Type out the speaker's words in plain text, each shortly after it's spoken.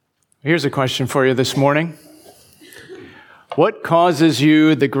Here's a question for you this morning. What causes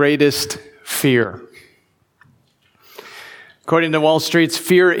you the greatest fear? According to Wall Street's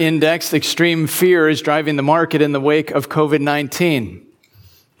fear index, extreme fear is driving the market in the wake of COVID-19.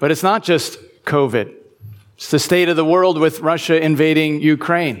 But it's not just COVID. It's the state of the world with Russia invading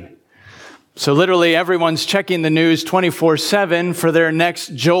Ukraine. So literally everyone's checking the news 24/7 for their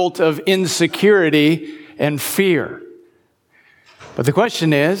next jolt of insecurity and fear. But the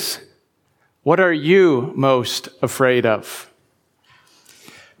question is, what are you most afraid of?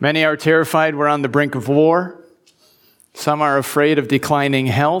 Many are terrified we're on the brink of war. Some are afraid of declining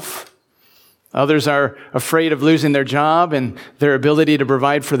health. Others are afraid of losing their job and their ability to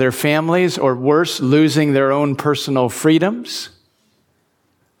provide for their families, or worse, losing their own personal freedoms.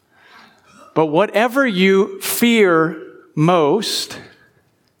 But whatever you fear most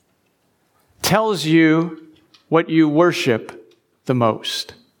tells you what you worship the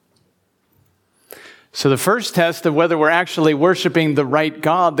most. So the first test of whether we're actually worshiping the right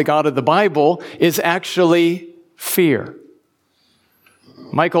God, the God of the Bible, is actually fear.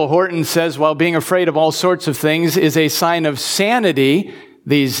 Michael Horton says, while being afraid of all sorts of things is a sign of sanity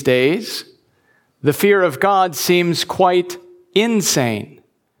these days, the fear of God seems quite insane,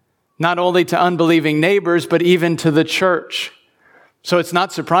 not only to unbelieving neighbors, but even to the church. So it's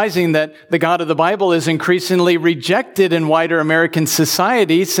not surprising that the God of the Bible is increasingly rejected in wider American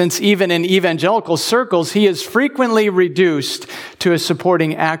society, since even in evangelical circles, he is frequently reduced to a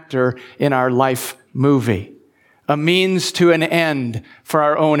supporting actor in our life movie, a means to an end for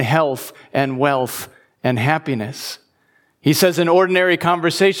our own health and wealth and happiness. He says in ordinary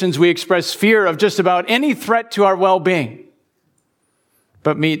conversations, we express fear of just about any threat to our well-being,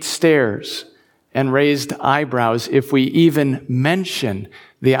 but meet stares and raised eyebrows if we even mention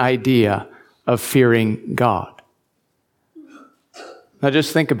the idea of fearing God. Now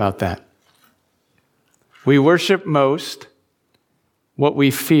just think about that. We worship most what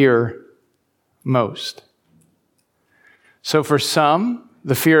we fear most. So for some,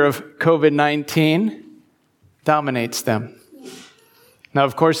 the fear of COVID-19 dominates them. Now,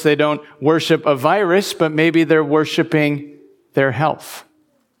 of course, they don't worship a virus, but maybe they're worshiping their health.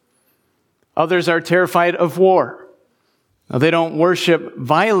 Others are terrified of war. Now, they don't worship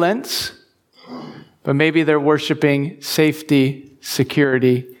violence, but maybe they're worshiping safety,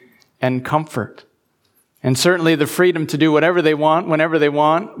 security, and comfort. And certainly the freedom to do whatever they want, whenever they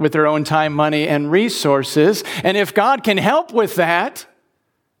want, with their own time, money, and resources. And if God can help with that,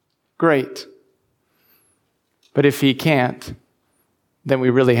 great. But if he can't, then we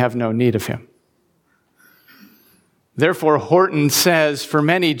really have no need of him. Therefore, Horton says, for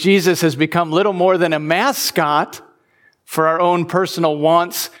many, Jesus has become little more than a mascot for our own personal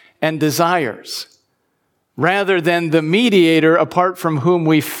wants and desires, rather than the mediator apart from whom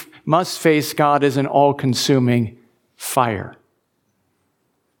we must face God as an all-consuming fire.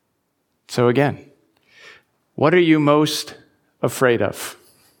 So again, what are you most afraid of?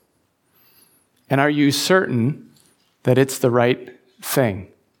 And are you certain that it's the right thing?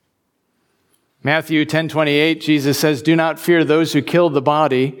 Matthew 10:28, Jesus says, do not fear those who kill the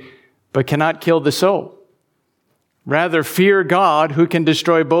body, but cannot kill the soul. Rather, fear God, who can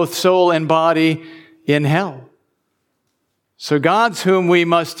destroy both soul and body in hell. So God's whom we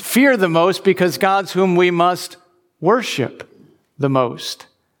must fear the most, because God's whom we must worship the most.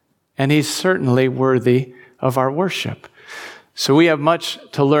 And he's certainly worthy of our worship. So we have much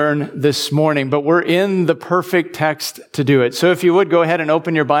to learn this morning, but we're in the perfect text to do it. So if you would, go ahead and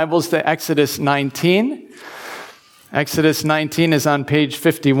open your Bibles to Exodus 19. Exodus 19 is on page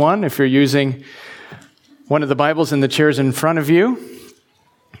 51 if you're using one of the Bibles in the chairs in front of you.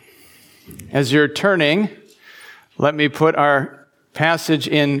 As you're turning, let me put our passage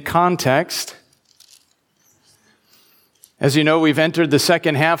in context. As you know, we've entered the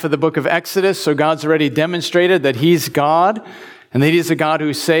second half of the book of Exodus, so God's already demonstrated that he's God and that he's a God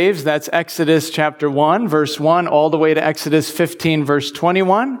who saves. That's Exodus chapter 1, verse 1, all the way to Exodus 15, verse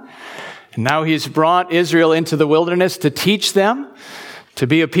 21. And now he's brought Israel into the wilderness to teach them to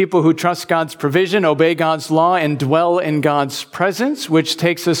be a people who trust God's provision, obey God's law, and dwell in God's presence, which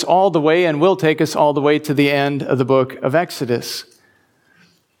takes us all the way and will take us all the way to the end of the book of Exodus.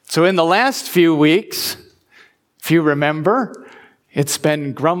 So in the last few weeks, if you remember, it's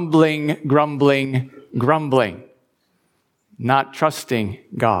been grumbling, not trusting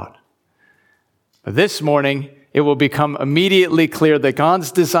God. But this morning, it will become immediately clear that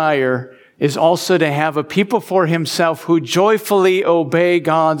God's desire is also to have a people for himself who joyfully obey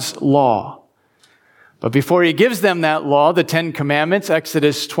God's law. But before he gives them that law, the 10 Commandments,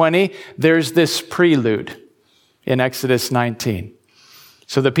 Exodus 20, there's this prelude in Exodus 19.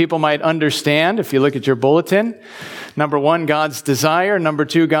 So the people might understand, if you look at your bulletin, number 1, God's desire, number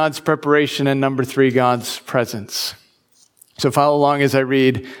 2, God's preparation, and number 3, God's presence. So follow along as I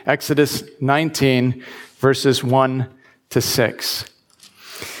read Exodus 19, verses 1 to 6.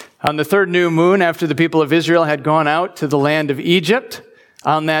 On the 3rd new moon, after the people of Israel had gone out to the land of Egypt,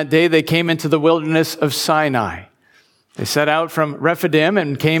 on that day they came into the wilderness of Sinai. They set out from Rephidim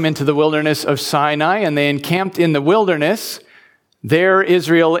and came into the wilderness of Sinai, and they encamped in the wilderness. There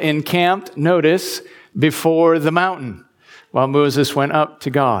Israel encamped, notice, before the mountain, while Moses went up to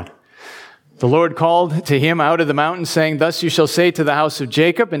God. The Lord called to him out of the mountain, saying, "Thus you shall say to the house of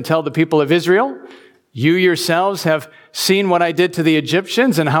Jacob and tell the people of Israel, you yourselves have seen what I did to the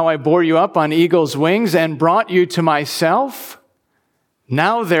Egyptians and how I bore you up on eagle's wings and brought you to myself.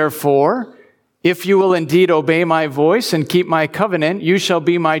 Now, therefore, if you will indeed obey my voice and keep my covenant, you shall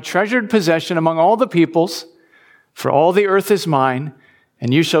be my treasured possession among all the peoples, for all the earth is mine,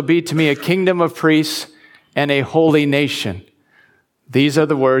 and you shall be to me a kingdom of priests and a holy nation. These are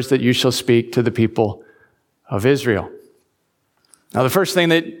the words that you shall speak to the people of Israel." Now, the first thing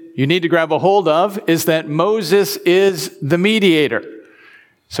that you need to grab a hold of is that Moses is the mediator.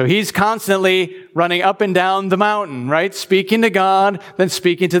 So he's constantly running up and down the mountain, right? Speaking to God, then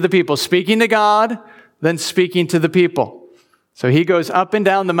speaking to the people. Speaking to God, then speaking to the people. So he goes up and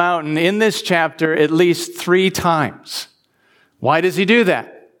down the mountain in this chapter at least 3 times. Why does he do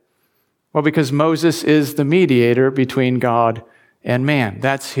that? Well, because Moses is the mediator between God and man.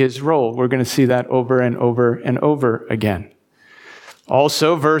 That's his role. We're going to see that over and over and over again.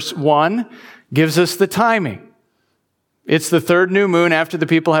 Also, verse 1 gives us the timing. It's the 3rd new moon after the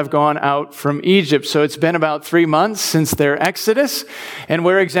people have gone out from Egypt. So it's been about 3 months since their exodus. And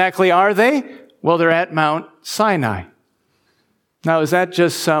where exactly are they? Well, they're at Mount Sinai. Now, is that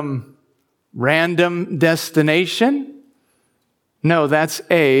just some random destination? No, that's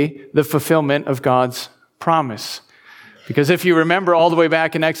the fulfillment of God's promise. Because if you remember all the way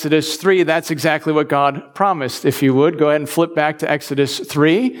back in Exodus 3, that's exactly what God promised. If you would, go ahead and flip back to Exodus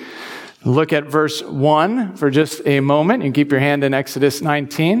 3. Look at verse 1 for just a moment. You can keep your hand in Exodus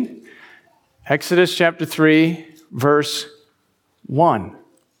 19. Exodus chapter 3, verse 1.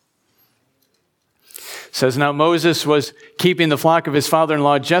 It says, "Now Moses was keeping the flock of his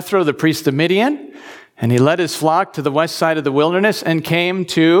father-in-law Jethro, the priest of Midian, and he led his flock to the west side of the wilderness and came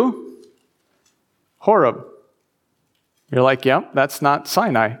to Horeb." You're like, yeah, that's not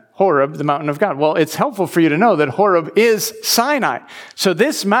Sinai. Horeb, the mountain of God. Well, it's helpful for you to know that Horeb is Sinai. So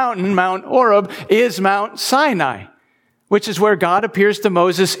this mountain, Mount Horeb, is Mount Sinai, which is where God appears to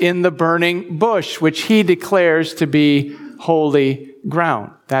Moses in the burning bush, which he declares to be holy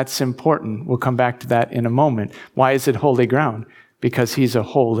ground. That's important. We'll come back to that in a moment. Why is it holy ground? Because he's a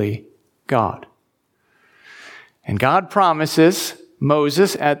holy God. And God promises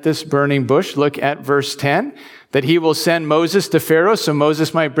Moses at this burning bush, look at verse 10, that he will send Moses to Pharaoh so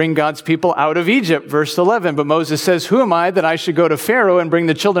Moses might bring God's people out of Egypt. Verse 11, but Moses says, "Who am I that I should go to Pharaoh and bring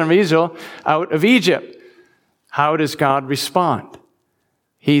the children of Israel out of Egypt?" How does God respond?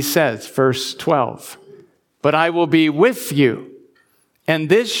 He says, verse 12, "But I will be with you, and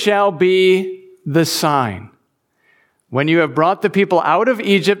this shall be the sign. When you have brought the people out of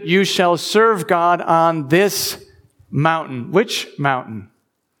Egypt, you shall serve God on this mountain." Which mountain?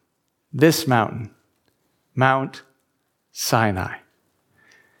 This mountain. Mount Sinai,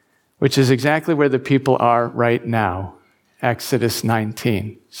 which is exactly where the people are right now, Exodus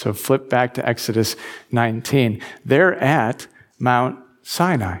 19. So flip back to Exodus 19. They're at Mount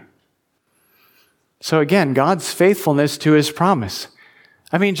Sinai. So again, God's faithfulness to his promise.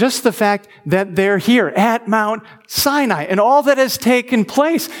 I mean, just the fact that they're here at Mount Sinai and all that has taken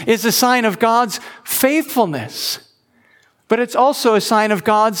place is a sign of God's faithfulness. But it's also a sign of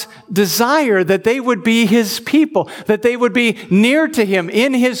God's desire that they would be his people, that they would be near to him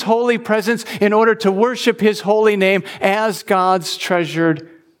in his holy presence in order to worship his holy name as God's treasured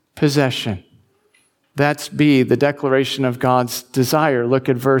possession. That's the declaration of God's desire. Look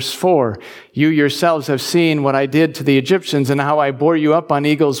at verse 4. "You yourselves have seen what I did to the Egyptians and how I bore you up on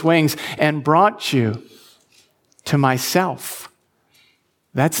eagle's wings and brought you to myself."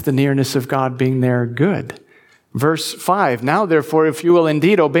 That's the nearness of God being there good. Verse 5, "Now therefore, if you will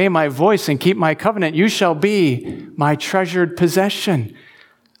indeed obey my voice and keep my covenant, you shall be my treasured possession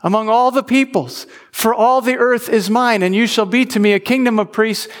among all the peoples. For all the earth is mine, and you shall be to me a kingdom of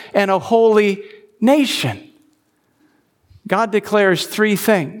priests and a holy nation." God declares 3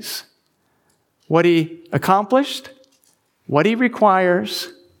 things: what he accomplished, what he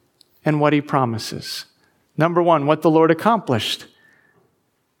requires, and what he promises. Number 1, what the Lord accomplished.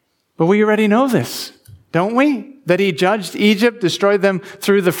 But we already know this. don't we? That he judged Egypt, destroyed them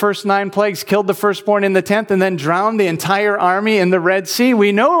through the first 9 plagues, killed the firstborn in the 10th, and then drowned the entire army in the Red Sea.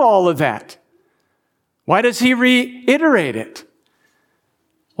 We know all of that. Why does he reiterate it?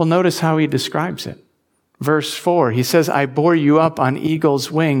 Well, notice how he describes it. Verse 4, he says, I bore you up on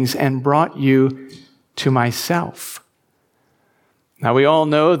eagle's wings and brought you to myself. Now, we all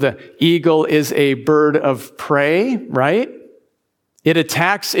know the eagle is a bird of prey, right? It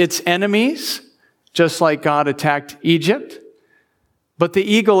attacks its enemies, just like God attacked Egypt. But the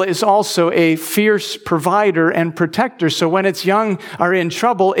eagle is also a fierce provider and protector. So when its young are in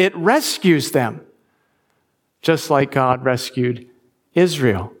trouble, it rescues them, just like God rescued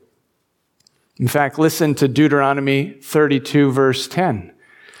Israel. In fact, listen to Deuteronomy 32, verse 10.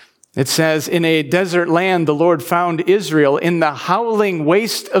 It says, in a desert land, the Lord found Israel. In the howling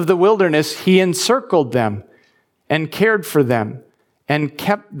waste of the wilderness, he encircled them and cared for them and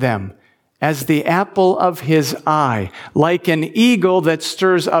kept them as the apple of his eye, like an eagle that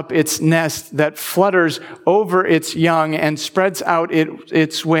stirs up its nest, that flutters over its young and spreads out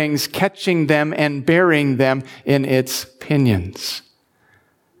its wings, catching them and bearing them in its pinions.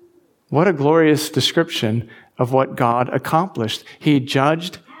 What a glorious description of what God accomplished. He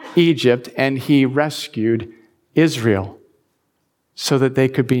judged Egypt and he rescued Israel so that they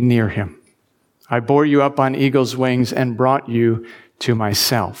could be near him. I bore you up on eagle's wings and brought you to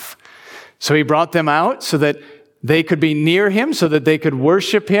myself. So he brought them out so that they could be near him, so that they could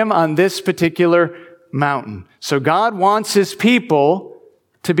worship him on this particular mountain. So God wants his people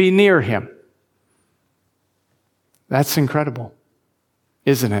to be near him. That's incredible,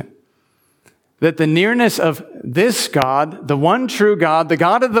 isn't it? That the nearness of this God, the one true God, the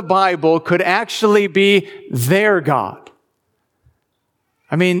God of the Bible, could actually be their God.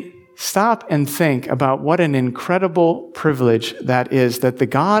 I mean, stop and think about what an incredible privilege that is, that the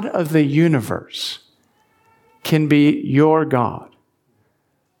God of the universe can be your God.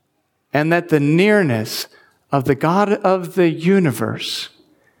 And that the nearness of the God of the universe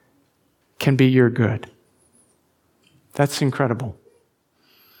can be your good. That's incredible.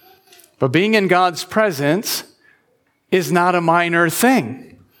 But being in God's presence is not a minor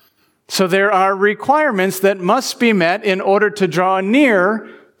thing. So there are requirements that must be met in order to draw near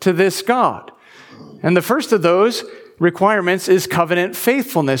to this God. And the first of those requirements is covenant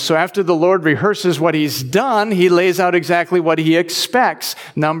faithfulness. So after the Lord rehearses what he's done, he lays out exactly what he expects.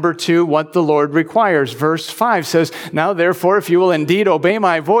 Number 2, what the Lord requires. Verse 5 says, now therefore, if you will indeed obey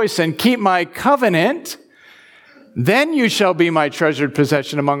my voice and keep my covenant, then you shall be my treasured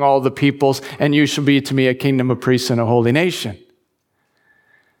possession among all the peoples, and you shall be to me a kingdom of priests and a holy nation.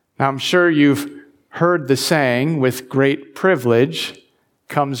 Now, I'm sure you've heard the saying, with great privilege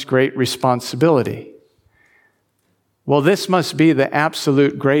comes great responsibility. Well, this must be the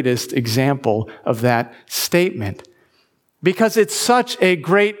absolute greatest example of that statement, because it's such a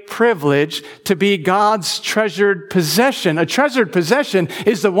great privilege to be God's treasured possession. A treasured possession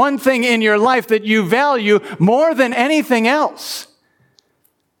is the one thing in your life that you value more than anything else.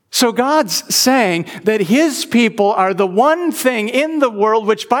 So God's saying that his people are the one thing in the world,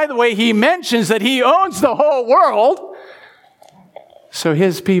 which, by the way, he mentions that he owns the whole world. So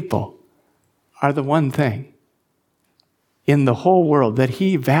his people are the one thing in the whole world that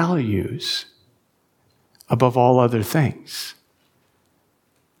he values above all other things.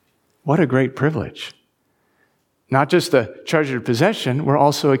 What a great privilege. Not just a treasured possession, we're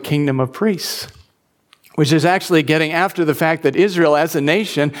also a kingdom of priests, which is actually getting after the fact that Israel as a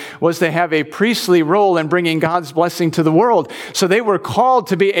nation was to have a priestly role in bringing God's blessing to the world. So they were called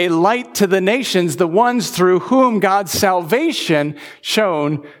to be a light to the nations, the ones through whom God's salvation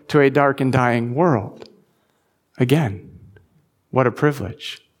shone to a dark and dying world. Again, what a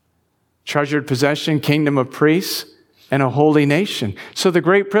privilege. Treasured possession, kingdom of priests, and a holy nation. So the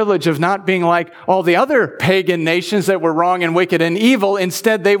great privilege of not being like all the other pagan nations that were wrong and wicked and evil.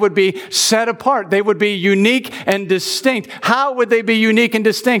 Instead, they would be set apart. They would be unique and distinct. How would they be unique and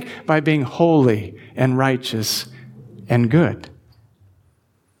distinct? By being holy and righteous and good.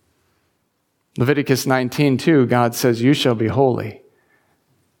 Leviticus 19:2, God says, you shall be holy,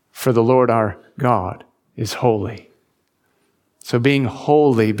 for the Lord our God is holy. So being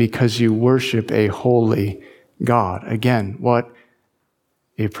holy because you worship a holy God. Again, what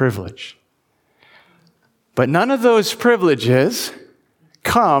a privilege. But none of those privileges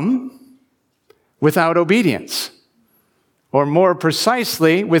come without obedience, or more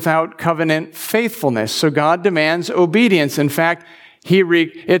precisely, without covenant faithfulness. So God demands obedience. In fact,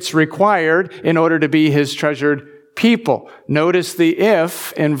 it's required in order to be his treasured people. Notice the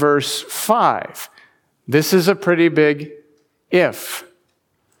if in verse 5. This is a pretty big if.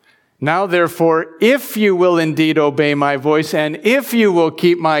 Now, therefore, if you will indeed obey my voice, and if you will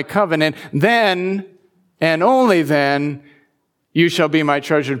keep my covenant, then, and only then, you shall be my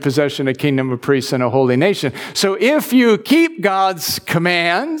treasured possession, a kingdom of priests and a holy nation. So if you keep God's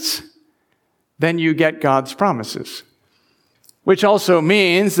commands, then you get God's promises. Which also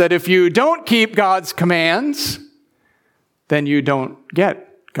means that if you don't keep God's commands, then you don't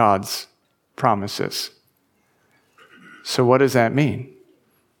get God's promises. So what does that mean?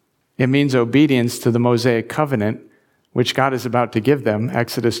 It means obedience to the Mosaic covenant, which God is about to give them,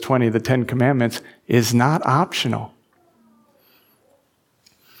 Exodus 20, the 10 Commandments, is not optional.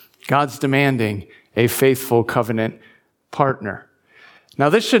 God's demanding a faithful covenant partner. Now,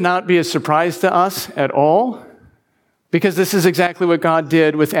 this should not be a surprise to us at all, because this is exactly what God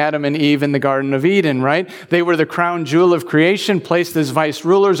did with Adam and Eve in the Garden of Eden, right? They were the crown jewel of creation, placed as vice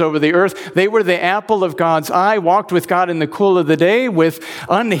rulers over the earth. They were the apple of God's eye, walked with God in the cool of the day with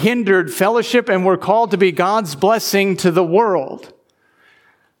unhindered fellowship, and were called to be God's blessing to the world.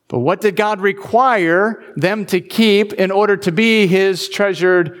 But what did God require them to keep in order to be his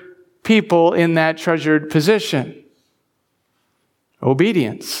treasured people in that treasured position?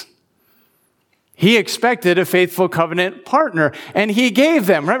 Obedience. He expected a faithful covenant partner, and he gave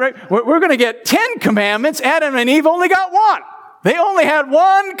them, right? We're going to get 10 commandments. Adam and Eve only got one. They only had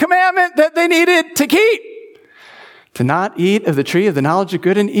one commandment that they needed to keep. To not eat of the tree of the knowledge of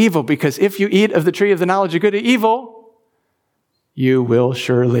good and evil, because if you eat of the tree of the knowledge of good and evil, you will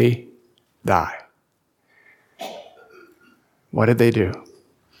surely die. What did they do?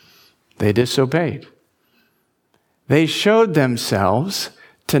 They disobeyed. They showed themselves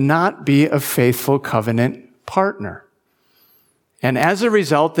to not be a faithful covenant partner. And as a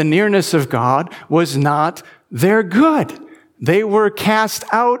result, the nearness of God was not their good. They were cast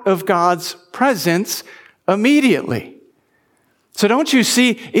out of God's presence immediately. So don't you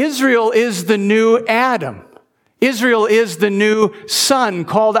see, Israel is the new Adam. Israel is the new son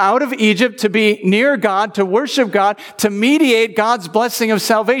called out of Egypt to be near God, to worship God, to mediate God's blessing of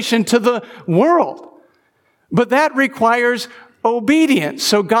salvation to the world. But that requires obedience.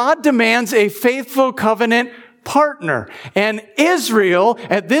 So God demands a faithful covenant partner. And Israel,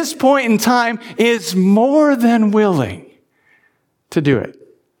 at this point in time, is more than willing to do it.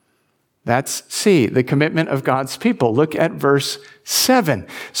 That's C, the commitment of God's people. Look at verse 7.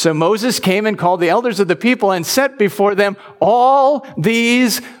 So Moses came and called the elders of the people and set before them all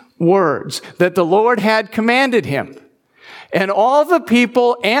these words that the Lord had commanded him. And all the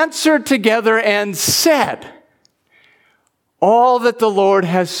people answered together and said, all that the Lord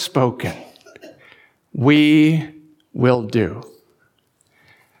has spoken, we will do.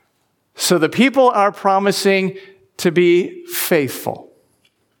 So the people are promising to be faithful.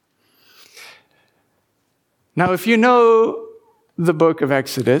 Now, if you know the book of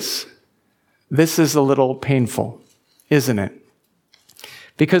Exodus, this is a little painful, isn't it?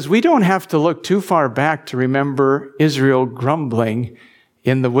 Because we don't have to look too far back to remember Israel grumbling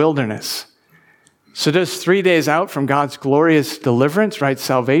in the wilderness. So just 3 days out from God's glorious deliverance, right,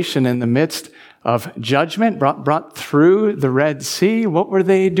 salvation in the midst of judgment, brought through the Red Sea, what were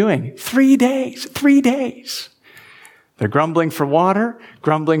they doing? 3 days. They're grumbling for water,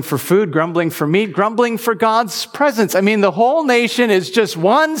 grumbling for food, grumbling for meat, grumbling for God's presence. I mean, the whole nation is just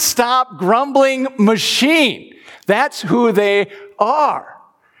one-stop grumbling machine. That's who they are.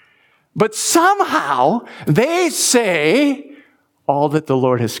 But somehow they say, all that the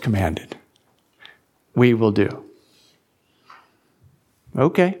Lord has commanded, we will do.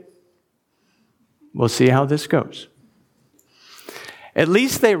 Okay. We'll see how this goes. At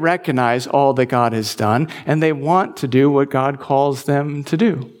least they recognize all that God has done, and they want to do what God calls them to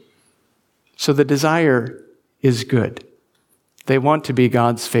do. So the desire is good. They want to be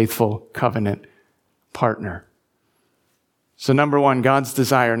God's faithful covenant partner. So number one, God's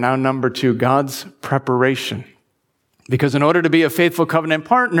desire. Now number two, God's preparation. Because in order to be a faithful covenant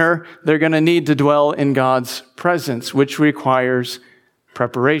partner, they're going to need to dwell in God's presence, which requires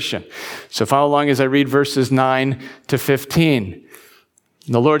preparation. So follow along as I read verses 9 to 15.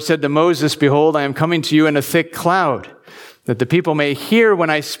 The Lord said to Moses, behold, I am coming to you in a thick cloud, that the people may hear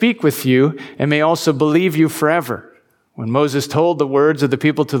when I speak with you and may also believe you forever. When Moses told the words of the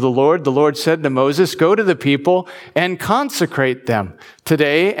people to the Lord said to Moses, go to the people and consecrate them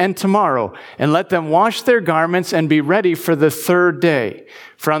today and tomorrow, and let them wash their garments and be ready for the third day.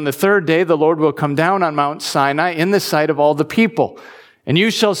 For on the third day the Lord will come down on Mount Sinai in the sight of all the people. And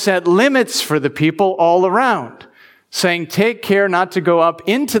you shall set limits for the people all around, saying, take care not to go up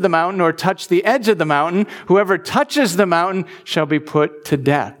into the mountain or touch the edge of the mountain. Whoever touches the mountain shall be put to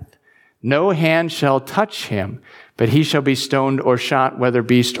death. No hand shall touch him, but he shall be stoned or shot, whether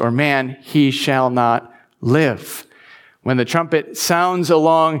beast or man, he shall not live. When the trumpet sounds a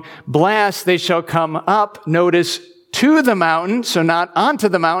long blast, they shall come up, notice, to the mountain, so not onto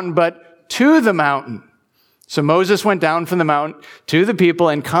the mountain, but to the mountain. So Moses went down from the mountain to the people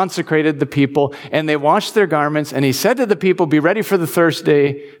and consecrated the people, and they washed their garments, and he said to the people, be ready for the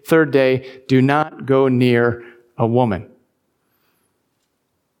third day, do not go near a woman.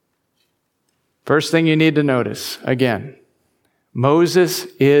 First thing you need to notice, again, Moses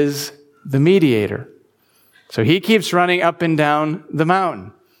is the mediator. So he keeps running up and down the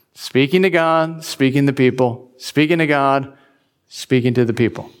mountain, speaking to God, speaking to people, speaking to God, speaking to the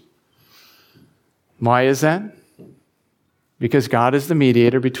people. Why is that? Because God is the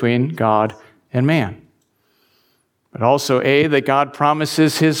mediator between God and man. But also, that God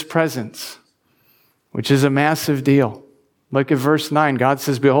promises his presence, which is a massive deal. Look at verse 9. God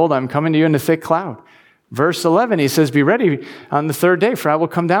says, behold, I'm coming to you in a thick cloud. Verse 11, he says, be ready on the third day, for I will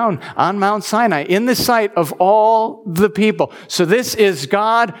come down on Mount Sinai in the sight of all the people. So this is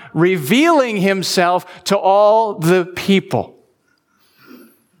God revealing himself to all the people,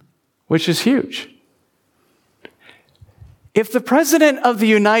 which is huge. If the President of the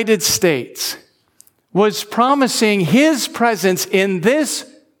United States was promising his presence in this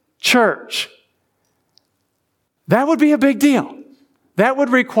church, that would be a big deal. That would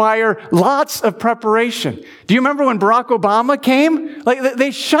require lots of preparation. Do you remember when Barack Obama came?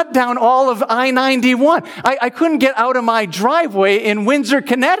 They shut down all of I-91. I couldn't get out of my driveway in Windsor,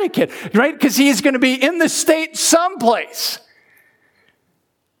 Connecticut, right? Because he's going to be in the state someplace.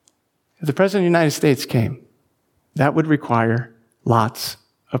 If the President of the United States came, that would require lots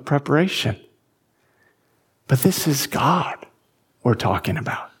of preparation. But this is God we're talking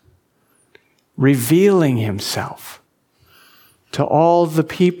about, revealing himself to all the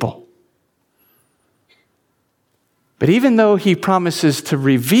people. But even though he promises to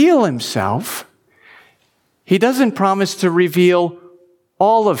reveal himself, he doesn't promise to reveal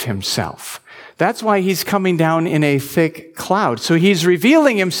all of himself. That's why he's coming down in a thick cloud. So he's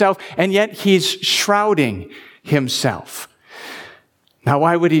revealing himself, and yet he's shrouding himself. Now,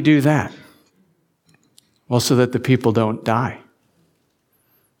 why would he do that? Well, so that the people don't die.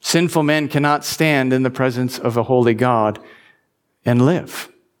 Sinful men cannot stand in the presence of a holy God and live.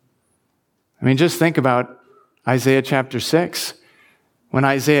 I mean, just think about Isaiah chapter 6. When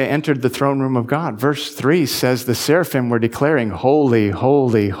Isaiah entered the throne room of God, verse 3 says the seraphim were declaring, holy,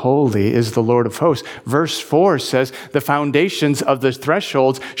 holy, holy is the Lord of hosts. Verse 4 says the foundations of the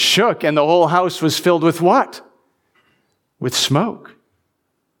thresholds shook and the whole house was filled with what? With smoke.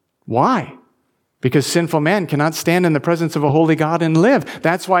 Why? Because sinful man cannot stand in the presence of a holy God and live.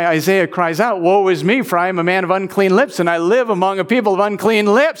 That's why Isaiah cries out, woe is me, for I am a man of unclean lips, and I live among a people of unclean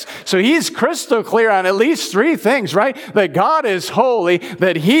lips. So he's crystal clear on at least three things, right? That God is holy,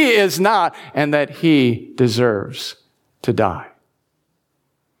 that he is not, and that he deserves to die.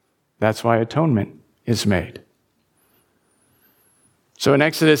 That's why atonement is made. So in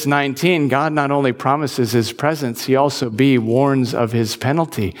Exodus 19, God not only promises his presence, he also warns of his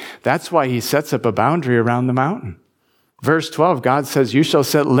penalty. That's why he sets up a boundary around the mountain. Verse 12, God says, you shall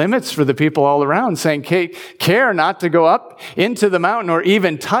set limits for the people all around, saying, care not to go up into the mountain or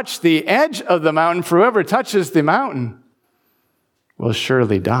even touch the edge of the mountain, for whoever touches the mountain will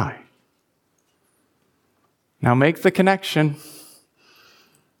surely die. Now make the connection.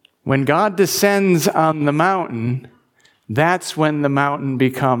 When God descends on the mountain, that's when the mountain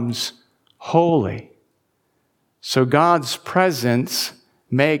becomes holy. So God's presence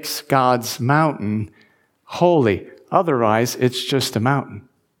makes God's mountain holy. Otherwise, it's just a mountain.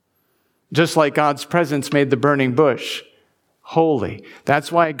 Just like God's presence made the burning bush holy.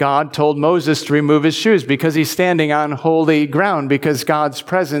 That's why God told Moses to remove his shoes, because he's standing on holy ground, because God's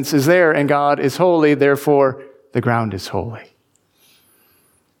presence is there and God is holy, therefore the ground is holy.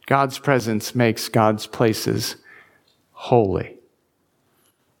 God's presence makes God's places holy.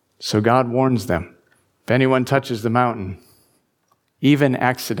 So God warns them, if anyone touches the mountain, even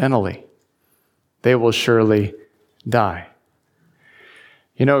accidentally, they will surely die.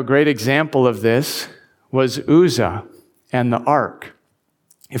 You know, a great example of this was Uzzah and the ark.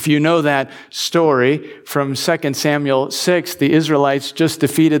 If you know that story from 2 Samuel 6, the Israelites just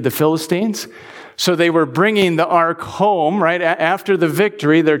defeated the Philistines. So they were bringing the ark home, right? After the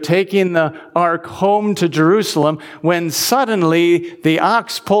victory, they're taking the ark home to Jerusalem when suddenly the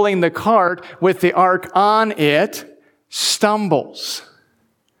ox pulling the cart with the ark on it stumbles.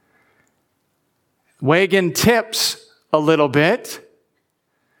 Wagon tips a little bit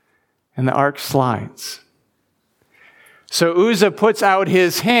and the ark slides. So Uzzah puts out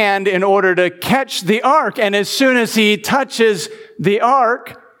his hand in order to catch the ark, and as soon as he touches the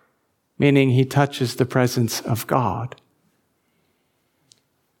ark, meaning he touches the presence of God,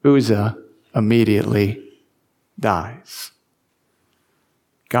 Uzzah immediately dies.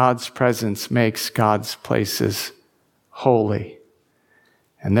 God's presence makes God's places holy,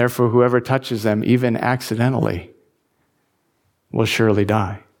 and therefore whoever touches them, even accidentally, will surely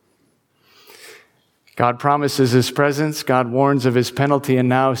die. God promises his presence, God warns of his penalty, and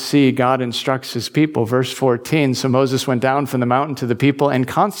now see, God instructs his people. Verse 14, so Moses went down from the mountain to the people and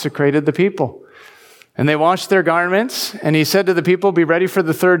consecrated the people. And they washed their garments, and he said to the people, be ready for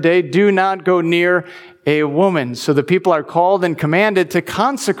the third day, do not go near a woman. So the people are called and commanded to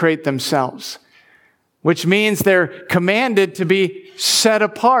consecrate themselves, which means they're commanded to be set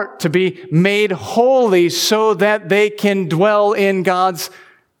apart, to be made holy so that they can dwell in God's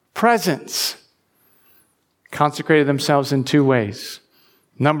presence. Consecrated themselves in two ways.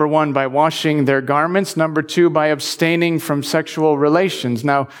 Number one, by washing their garments. Number two, by abstaining from sexual relations.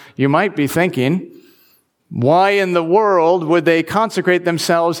 Now, you might be thinking, why in the world would they consecrate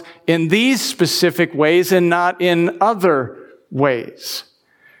themselves in these specific ways and not in other ways?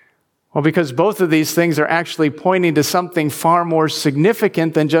 Well, because both of these things are actually pointing to something far more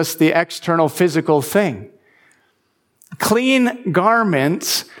significant than just the external physical thing. Clean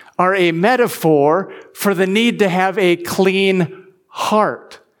garments are a metaphor for the need to have a clean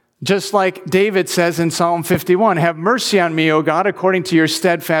heart. Just like David says in Psalm 51, have mercy on me, O God, according to your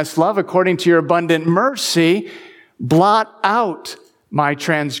steadfast love, according to your abundant mercy, blot out my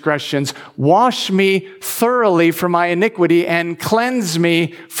transgressions, wash me thoroughly from my iniquity, and cleanse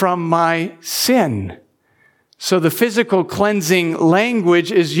me from my sin. So the physical cleansing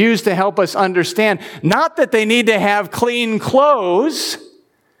language is used to help us understand, not that they need to have clean clothes,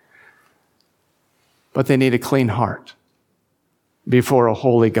 but they need a clean heart before a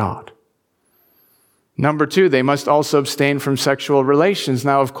holy God. Number two, they must also abstain from sexual relations.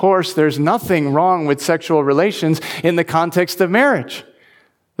 Now, of course, there's nothing wrong with sexual relations in the context of marriage.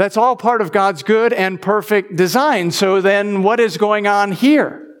 That's all part of God's good and perfect design. So then what is going on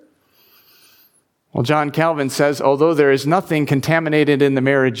here? Well, John Calvin says, although there is nothing contaminated in the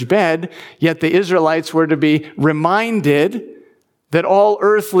marriage bed, yet the Israelites were to be reminded that all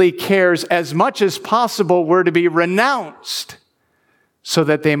earthly cares, as much as possible, were to be renounced so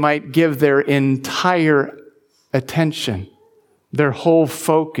that they might give their entire attention, their whole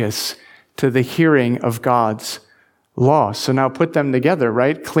focus to the hearing of God's law. So now put them together,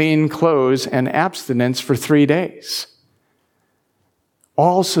 right? Clean clothes and abstinence for 3 days.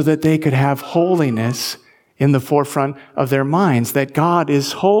 All so that they could have holiness in the forefront of their minds, that God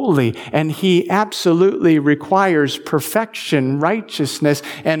is holy and he absolutely requires perfection, righteousness,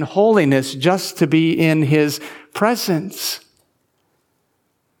 and holiness just to be in his presence.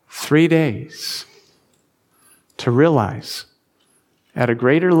 3 days to realize at a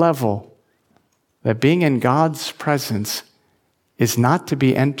greater level that being in God's presence is not to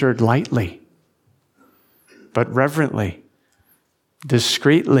be entered lightly, but reverently,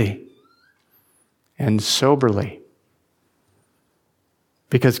 discreetly, and soberly,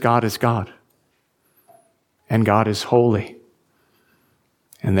 because God is God, and God is holy,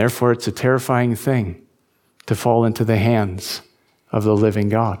 and therefore it's a terrifying thing to fall into the hands of the living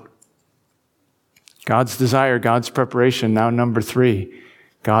God. God's desire, God's preparation. Now number 3,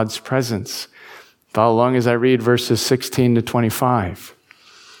 God's presence. Follow along as I read verses 16 to 25.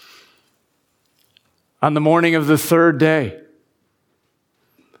 On the morning of the third day,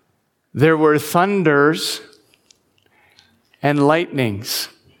 there were thunders and lightnings.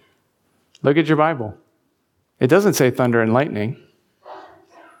 Look at your Bible. It doesn't say thunder and lightning.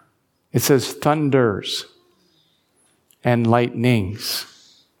 It says thunders and lightnings.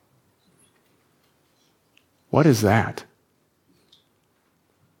 What is that?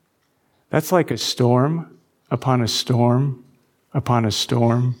 That's like a storm upon a storm upon a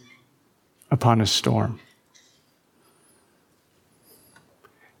storm upon a storm.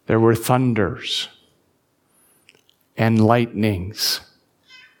 There were thunders and lightnings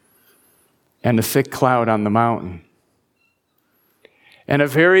and a thick cloud on the mountain and a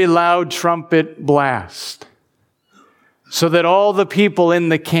very loud trumpet blast, so that all the people in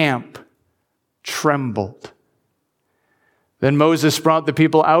the camp trembled. Then Moses brought the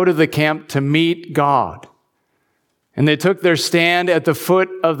people out of the camp to meet God, and they took their stand at the foot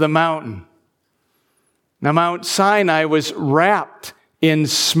of the mountain. Now Mount Sinai was wrapped in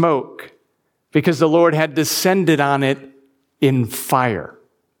smoke because the Lord had descended on it in fire.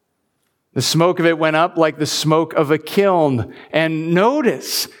 The smoke of it went up like the smoke of a kiln. And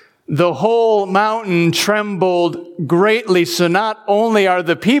notice the whole mountain trembled greatly. So not only are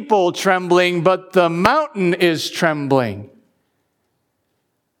the people trembling, but the mountain is trembling.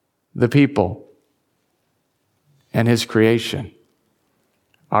 The people and his creation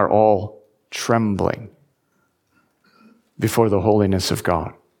are all trembling before the holiness of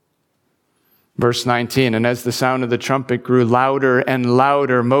God. Verse 19, and as the sound of the trumpet grew louder and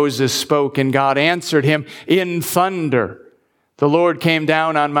louder, Moses spoke, and God answered him in thunder. The Lord came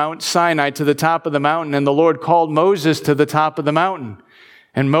down on Mount Sinai to the top of the mountain, and the Lord called Moses to the top of the mountain.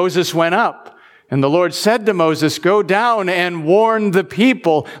 And Moses went up, and the Lord said to Moses, go down and warn the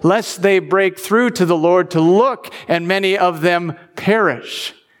people, lest they break through to the Lord to look, and many of them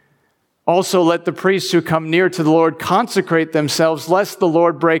perish. Also let the priests who come near to the Lord consecrate themselves, lest the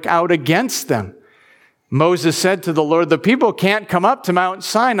Lord break out against them. Moses said to the Lord, the people can't come up to Mount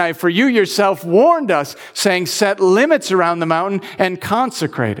Sinai, for you yourself warned us, saying, set limits around the mountain and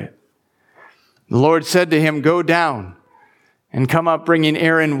consecrate it. The Lord said to him, go down and come up, bringing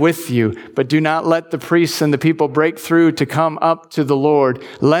Aaron with you, but do not let the priests and the people break through to come up to the Lord,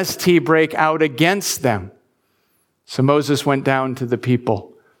 lest he break out against them. So Moses went down to the people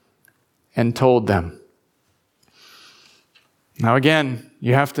and told them. Now again,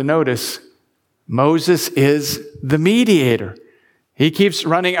 you have to notice, Moses is the mediator. He keeps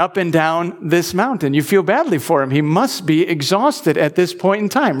running up and down this mountain. You feel badly for him. He must be exhausted at this point in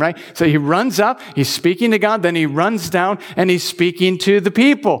time, right? So he runs up, he's speaking to God, then he runs down and he's speaking to the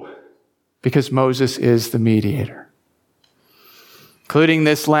people because Moses is the mediator. Including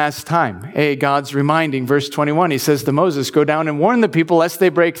this last time. God's reminding, verse 21, he says to Moses, go down and warn the people lest they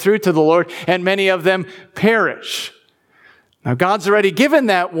break through to the Lord and many of them perish. Now God's already given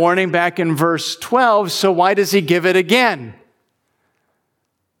that warning back in verse 12, so why does he give it again?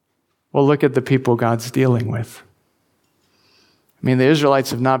 Well, look at the people God's dealing with. I mean, the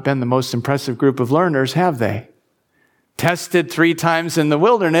Israelites have not been the most impressive group of learners, have they? Tested 3 times in the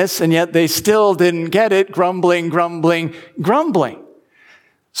wilderness, and yet they still didn't get it, grumbling.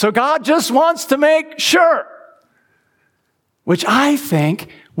 So God just wants to make sure, which I think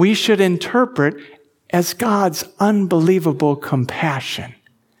we should interpret as God's unbelievable compassion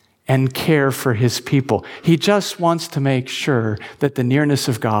and care for his people. He just wants to make sure that the nearness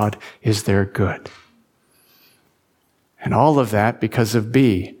of God is their good. And all of that because of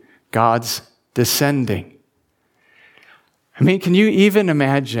B, God's descending. I mean, can you even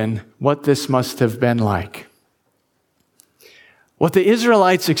imagine what this must have been like? What the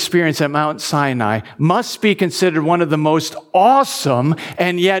Israelites experienced at Mount Sinai must be considered one of the most awesome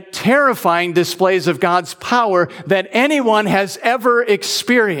and yet terrifying displays of God's power that anyone has ever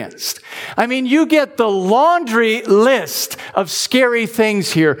experienced. I mean, you get the laundry list of scary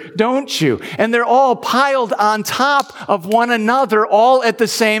things here, don't you? And they're all piled on top of one another all at the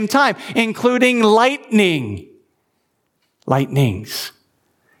same time, including lightnings,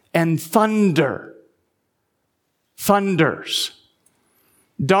 and thunders.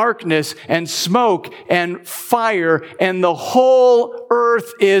 Darkness and smoke and fire, and the whole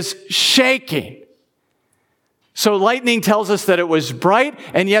earth is shaking. So lightning tells us that it was bright,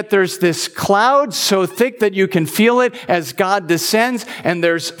 and yet there's this cloud so thick that you can feel it as God descends, and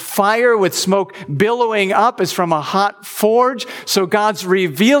there's fire with smoke billowing up as from a hot forge. So God's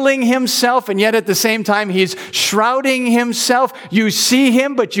revealing himself, and yet at the same time he's shrouding himself. You see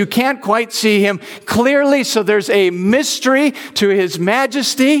him, but you can't quite see him clearly, so there's a mystery to his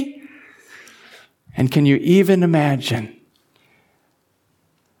majesty. And can you even imagine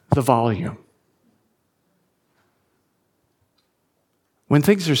the volume? When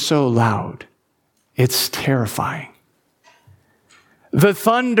things are so loud, it's terrifying. The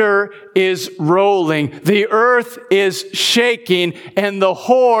thunder is rolling, the earth is shaking, and the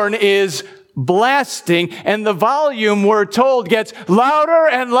horn is blasting, and the volume, we're told, gets louder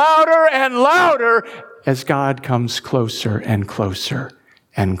and louder and louder as God comes closer and closer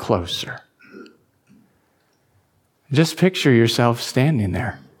and closer. Just picture yourself standing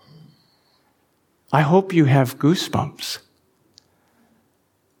there. I hope you have goosebumps.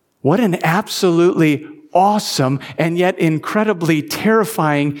 What an absolutely awesome and yet incredibly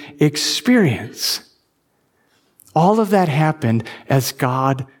terrifying experience. All of that happened as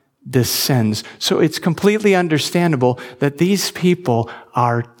God descends. So it's completely understandable that these people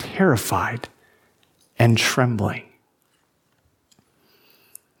are terrified and trembling.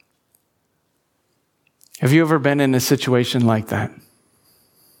 Have you ever been in a situation like that?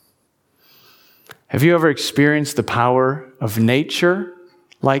 Have you ever experienced the power of nature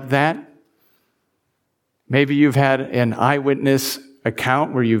like that? Maybe you've had an eyewitness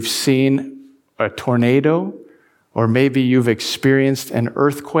account where you've seen a tornado Or maybe you've experienced an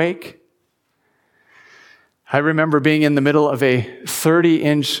earthquake. I remember being in the middle of a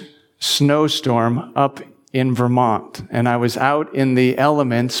 30-inch snowstorm up in Vermont, and I was out in the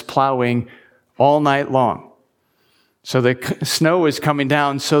elements plowing all night long. So the snow was coming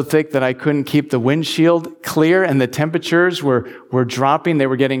down so thick that I couldn't keep the windshield clear, and the temperatures were dropping. They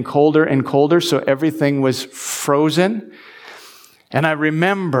were getting colder and colder, so everything was frozen. And I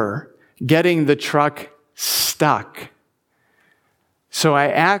remember getting the truck stuck. So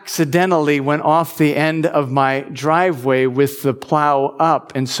I accidentally went off the end of my driveway with the plow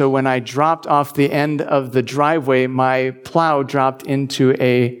up. And so when I dropped off the end of the driveway, my plow dropped into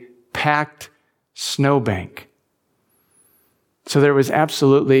a packed snowbank. So there was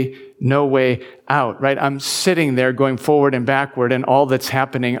absolutely no way out, right? I'm sitting there going forward and backward, and all that's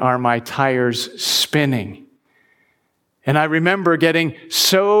happening are my tires spinning. And I remember getting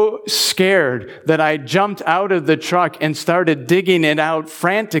so scared that I jumped out of the truck and started digging it out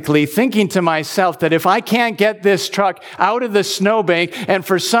frantically, thinking to myself that if I can't get this truck out of the snowbank and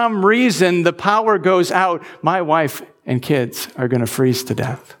for some reason the power goes out, my wife and kids are going to freeze to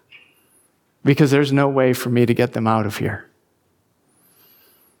death because there's no way for me to get them out of here.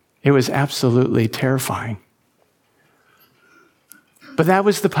 It was absolutely terrifying. But that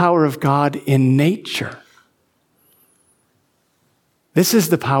was the power of God in nature. This is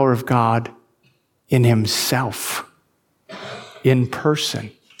the power of God in himself, in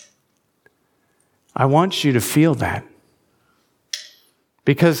person. I want you to feel that.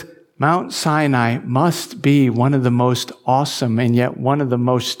 Because Mount Sinai must be one of the most awesome and yet one of the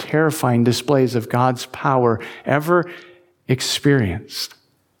most terrifying displays of God's power ever experienced.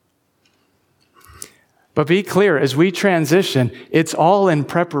 But be clear, as we transition, it's all in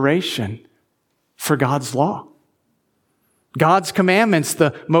preparation for God's law. God's commandments,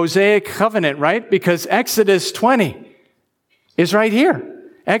 the Mosaic covenant, right? Because Exodus 20 is right here.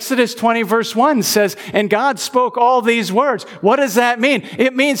 Exodus 20 verse 1 says, and God spoke all these words. What does that mean?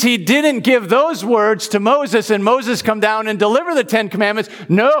 It means he didn't give those words to Moses and Moses come down and deliver the 10 commandments.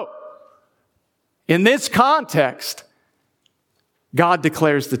 No. In this context, God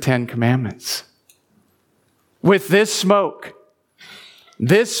declares the 10 commandments. With this smoke,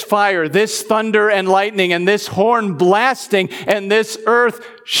 this fire, this thunder and lightning, and this horn blasting, and this earth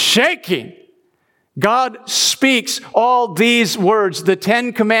shaking, God speaks all these words, the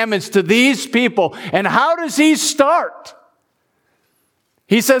 10 commandments, to these people. And how does he start?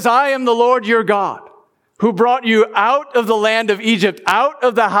 He says, I am the Lord your God, who brought you out of the land of Egypt, out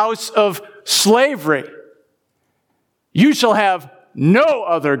of the house of slavery. You shall have no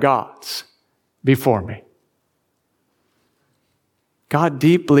other gods before me. God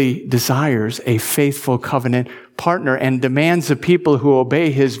deeply desires a faithful covenant partner and demands of people who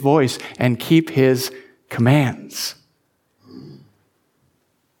obey his voice and keep his commands.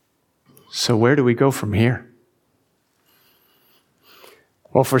 So where do we go from here?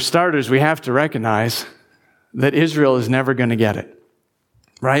 Well, for starters, we have to recognize that Israel is never going to get it,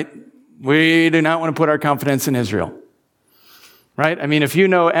 right? We do not want to put our confidence in Israel. Right? I mean, if you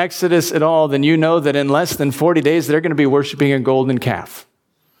know Exodus at all, then you know that in less than 40 days, they're going to be worshiping a golden calf.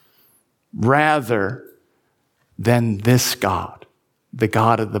 Rather than this God, the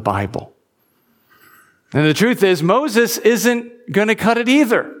God of the Bible. And the truth is, Moses isn't going to cut it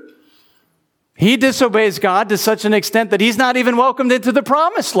either. He disobeys God to such an extent that he's not even welcomed into the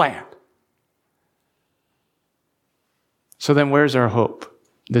promised land. So then where's our hope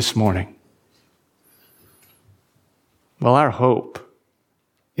this morning? Well, our hope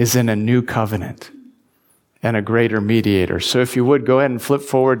is in a new covenant and a greater mediator. So if you would, go ahead and flip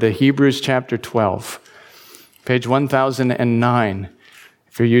forward to Hebrews chapter 12, page 1009,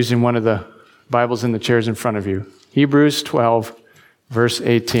 if you're using one of the Bibles in the chairs in front of you. Hebrews 12, verse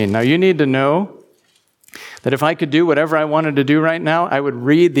 18. Now, you need to know that if I could do whatever I wanted to do right now, I would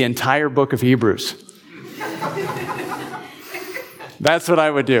read the entire book of Hebrews. That's what I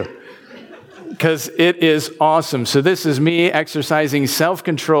would do. Because it is awesome. So this is me exercising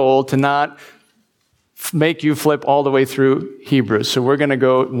self-control to not make you flip all the way through Hebrews. So we're going to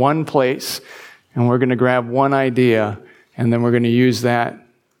go one place, and we're going to grab one idea, and then we're going to use that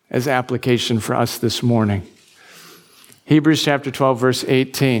as application for us this morning. Hebrews chapter 12, verse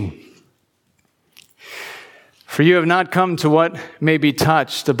 18. For you have not come to what may be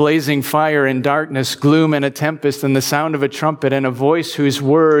touched, a blazing fire and darkness, gloom and a tempest, and the sound of a trumpet, and a voice whose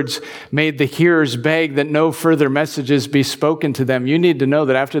words made the hearers beg that no further messages be spoken to them. You need to know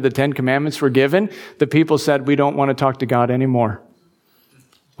that after the 10 commandments were given, the people said, we don't want to talk to God anymore.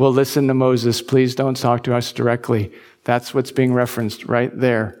 We'll listen to Moses. Please don't talk to us directly. That's what's being referenced right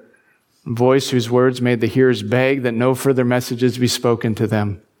there. a voice whose words made the hearers beg that no further messages be spoken to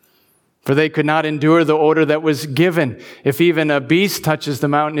them. For they could not endure the order that was given. If even a beast touches the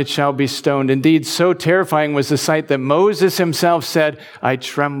mountain, it shall be stoned. Indeed, so terrifying was the sight that Moses himself said, I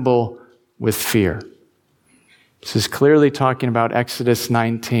tremble with fear. This is clearly talking about Exodus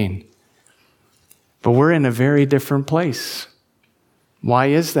 19. But we're in a very different place. Why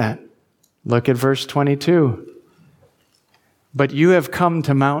is that? Look at verse 22. But you have come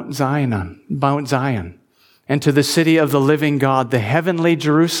to Mount Zion, and to the city of the living God, the heavenly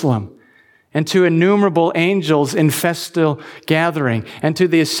Jerusalem, and to innumerable angels in festal gathering, and to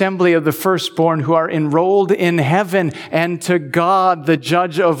the assembly of the firstborn who are enrolled in heaven, and to God, the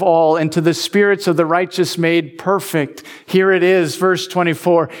judge of all, and to the spirits of the righteous made perfect. Here it is, verse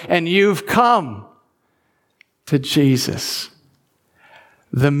 24. And you've come to Jesus,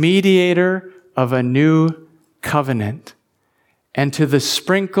 the mediator of a new covenant, and to the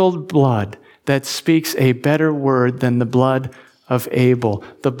sprinkled blood that speaks a better word than the blood of Abel.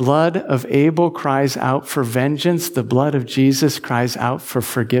 The blood of Abel cries out for vengeance. The blood of Jesus cries out for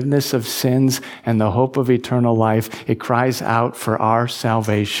forgiveness of sins and the hope of eternal life. It cries out for our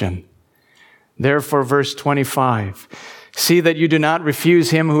salvation. Therefore, verse 25, see that you do not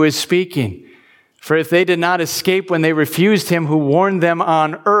refuse him who is speaking. For if they did not escape when they refused him who warned them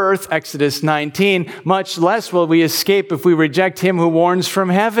on earth, Exodus 19, much less will we escape if we reject him who warns from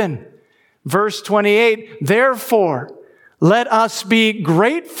heaven. Verse 28, therefore, let us be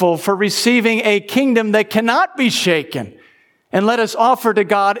grateful for receiving a kingdom that cannot be shaken. And let us offer to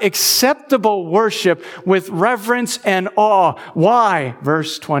God acceptable worship with reverence and awe. Why?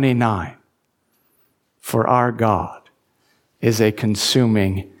 Verse 29. For our God is a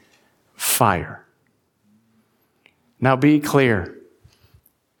consuming fire. Now be clear.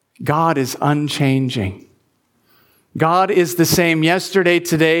 God is unchanging. God is the same yesterday,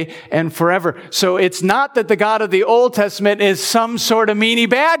 today, and forever. So it's not that the God of the Old Testament is some sort of meanie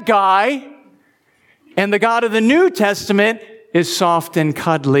bad guy, and the God of the New Testament is soft and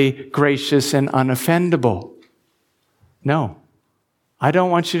cuddly, gracious and unoffendable. No, I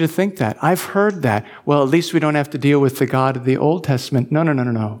don't want you to think that. I've heard that. Well, at least we don't have to deal with the God of the Old Testament.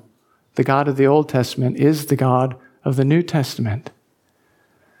 No. The God of the Old Testament is the God of the New Testament.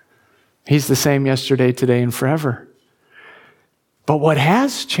 He's the same yesterday, today, and forever. But what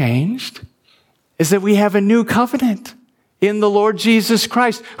has changed is that we have a new covenant in the Lord Jesus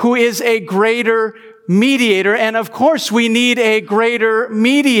Christ, who is a greater mediator. And of course, we need a greater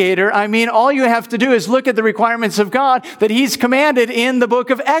mediator. I mean, all you have to do is look at the requirements of God that he's commanded in the book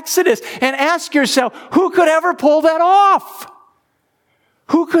of Exodus and ask yourself, who could ever pull that off?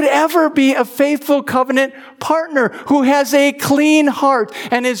 Who could ever be a faithful covenant partner who has a clean heart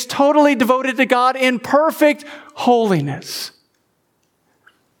and is totally devoted to God in perfect holiness?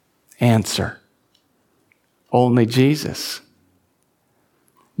 Answer: only Jesus.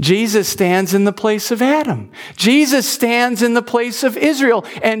 Jesus stands in the place of Adam. Jesus stands in the place of Israel.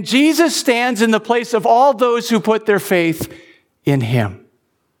 And Jesus stands in the place of all those who put their faith in him.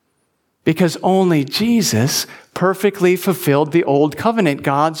 Because only Jesus perfectly fulfilled the old covenant,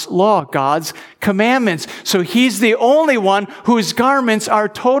 God's law, God's commandments. So he's the only one whose garments are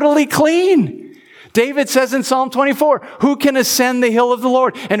totally clean. David says in Psalm 24, who can ascend the hill of the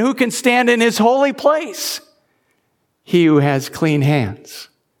Lord and who can stand in his holy place? He who has clean hands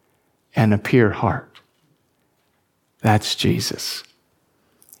and a pure heart. That's Jesus.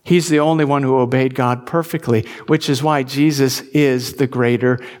 He's the only one who obeyed God perfectly, which is why Jesus is the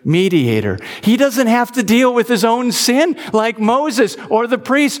greater mediator. He doesn't have to deal with his own sin like Moses or the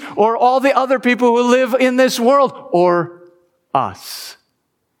priests or all the other people who live in this world or us.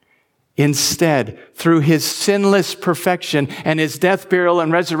 Instead, through his sinless perfection and his death, burial,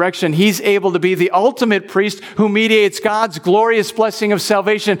 and resurrection, he's able to be the ultimate priest who mediates God's glorious blessing of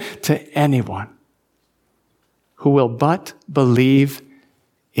salvation to anyone who will but believe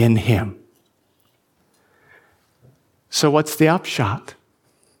in him. So what's the upshot?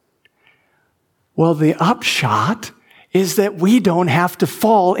 Well, the upshot is that we don't have to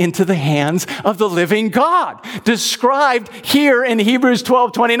fall into the hands of the living God, described here in Hebrews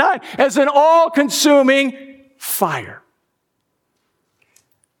 12:29 as an all-consuming fire.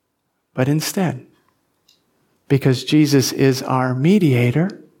 But instead, because Jesus is our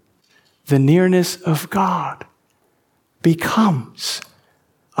mediator, the nearness of God becomes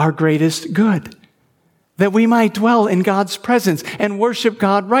our greatest good, that we might dwell in God's presence and worship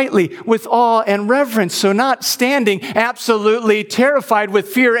God rightly with awe and reverence. So not standing absolutely terrified with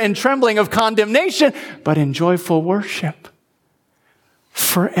fear and trembling of condemnation, but in joyful worship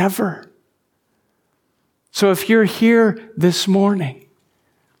forever. So if you're here this morning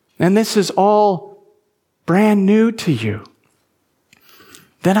and this is all brand new to you,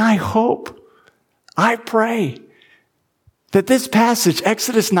 then I hope, I pray that this passage,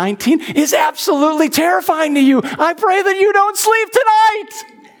 Exodus 19, is absolutely terrifying to you. I pray that you don't sleep tonight.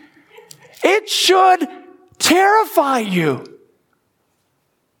 It should terrify you.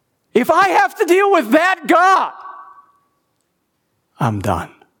 If I have to deal with that God, I'm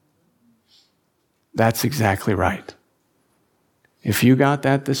done. That's exactly right. If you got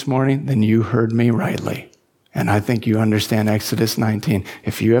that this morning, then you heard me rightly. And I think you understand Exodus 19.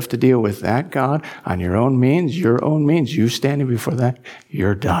 If you have to deal with that God on your own means, you standing before that,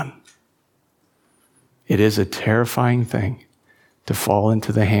 you're done. It is a terrifying thing to fall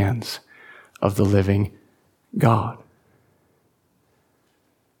into the hands of the living God.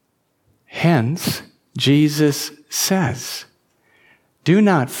 Hence, Jesus says, do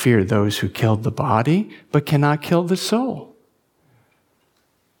not fear those who killed the body, but cannot kill the soul.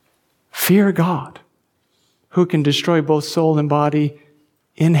 Fear God, who can destroy both soul and body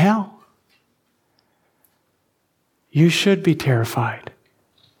in hell. You should be terrified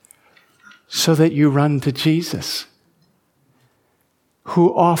so that you run to Jesus,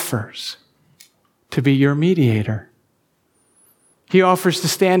 who offers to be your mediator. He offers to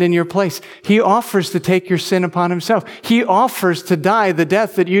stand in your place. He offers to take your sin upon himself. He offers to die the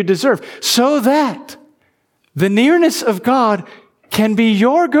death that you deserve so that the nearness of God can be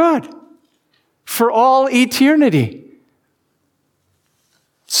your good for all eternity.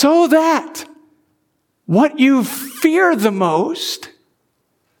 So that what you fear the most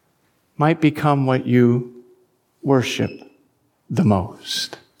might become what you worship the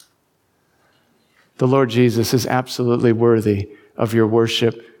most. The Lord Jesus is absolutely worthy of your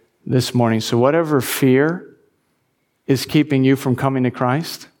worship this morning. So whatever fear is keeping you from coming to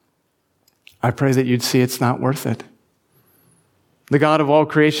Christ, I pray that you'd see it's not worth it. The God of all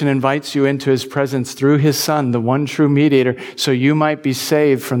creation invites you into his presence through his Son, the one true mediator, so you might be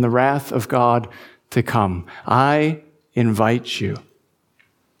saved from the wrath of God to come. I invite you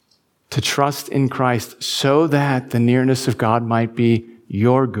to trust in Christ so that the nearness of God might be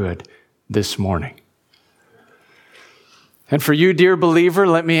your good this morning. And for you, dear believer,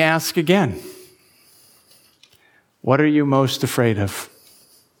 let me ask again, what are you most afraid of?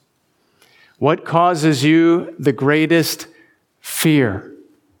 What causes you the greatest fear?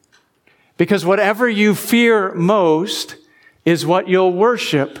 Because whatever you fear most is what you'll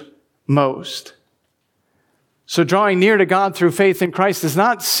worship most. So drawing near to God through faith in Christ is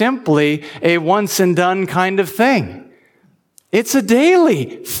not simply a once and done kind of thing. It's a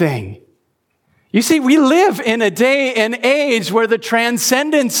daily thing. You see, we live in a day and age where the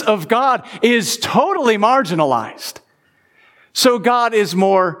transcendence of God is totally marginalized. So God is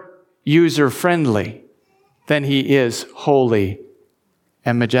more user-friendly than he is holy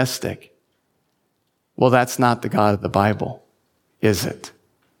and majestic. Well, that's not the God of the Bible, is it?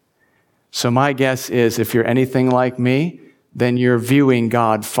 So my guess is if you're anything like me, then you're viewing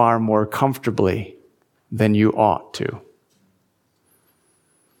God far more comfortably than you ought to.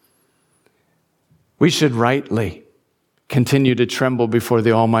 We should rightly continue to tremble before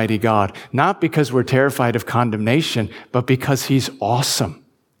the Almighty God, not because we're terrified of condemnation, but because he's awesome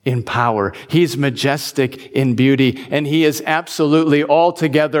in power. He's majestic in beauty, and he is absolutely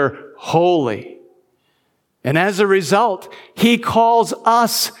altogether holy. And as a result, he calls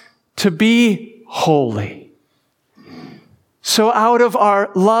us to be holy. So out of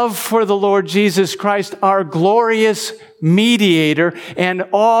our love for the Lord Jesus Christ, our glorious mediator, and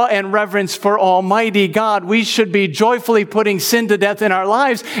awe and reverence for Almighty God, we should be joyfully putting sin to death in our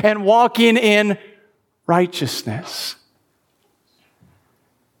lives and walking in righteousness.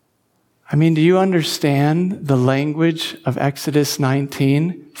 I mean, do you understand the language of Exodus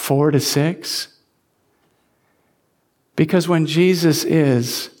 19, 4-6? Because when Jesus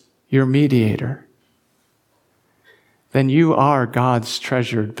is your mediator, then you are God's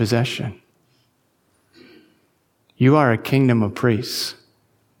treasured possession. You are a kingdom of priests,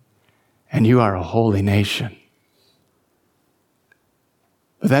 and you are a holy nation.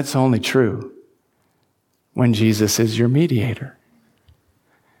 But that's only true when Jesus is your mediator.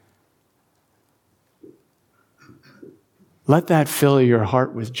 Let that fill your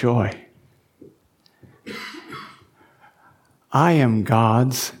heart with joy. I am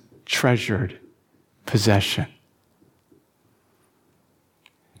God's treasured possession.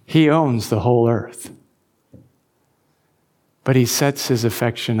 He owns the whole earth, but he sets his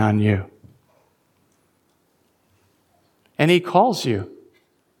affection on you. And he calls you.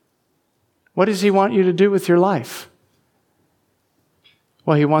 What does he want you to do with your life?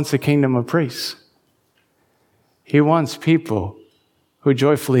 Well, he wants a kingdom of priests. He wants people who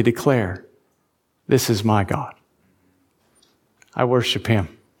joyfully declare, "This is my God. I worship him."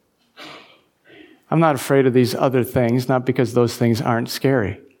 I'm not afraid of these other things, not because those things aren't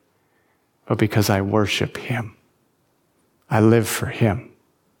scary, but because I worship him. I live for him.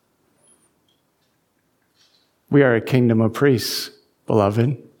 We are a kingdom of priests,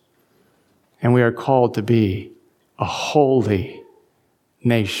 beloved, and we are called to be a holy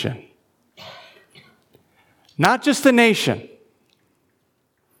nation. Not just a nation,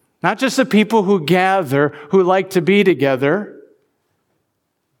 not just a people who gather, who like to be together,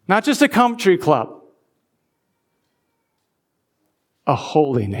 not just a country club, a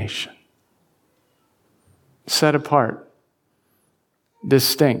holy nation. Set apart,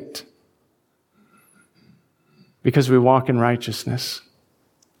 distinct, because we walk in righteousness.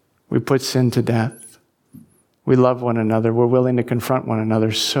 We put sin to death. We love one another. We're willing to confront one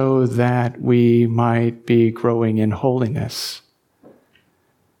another so that we might be growing in holiness.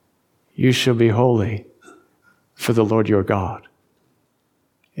 You shall be holy, for the Lord your God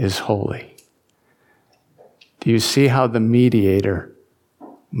is holy. Do you see how the mediator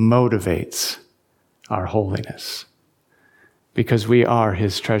motivates our holiness? Because we are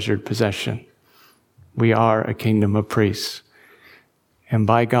his treasured possession. We are a kingdom of priests. And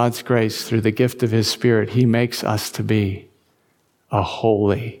by God's grace, through the gift of his Spirit, he makes us to be a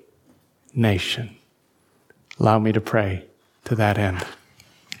holy nation. Allow me to pray to that end.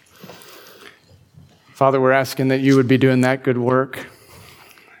 Father, we're asking that you would be doing that good work.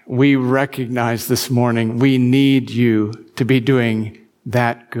 We recognize this morning we need you to be doing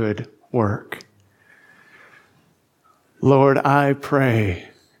that good work. Lord, I pray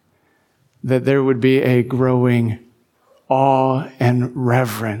that there would be a growing awe and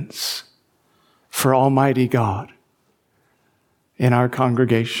reverence for Almighty God in our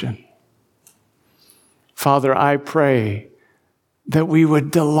congregation. Father, I pray that we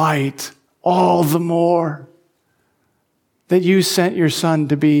would delight all the more that you sent your Son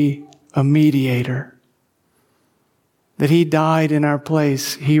to be a mediator, that he died in our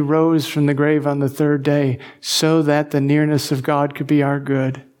place. He rose from the grave on the third day so that the nearness of God could be our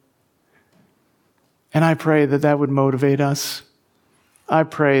good. And I pray that that would motivate us. I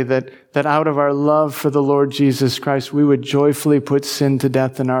pray that out of our love for the Lord Jesus Christ, we would joyfully put sin to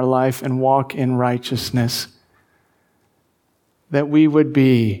death in our life and walk in righteousness. That we would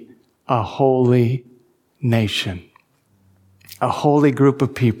be a holy nation, a holy group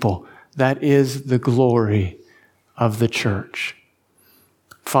of people. That is the glory of the church.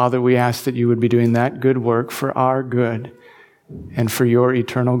 Father, we ask that you would be doing that good work for our good and for your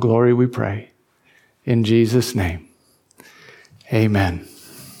eternal glory, we pray. In Jesus' name, amen.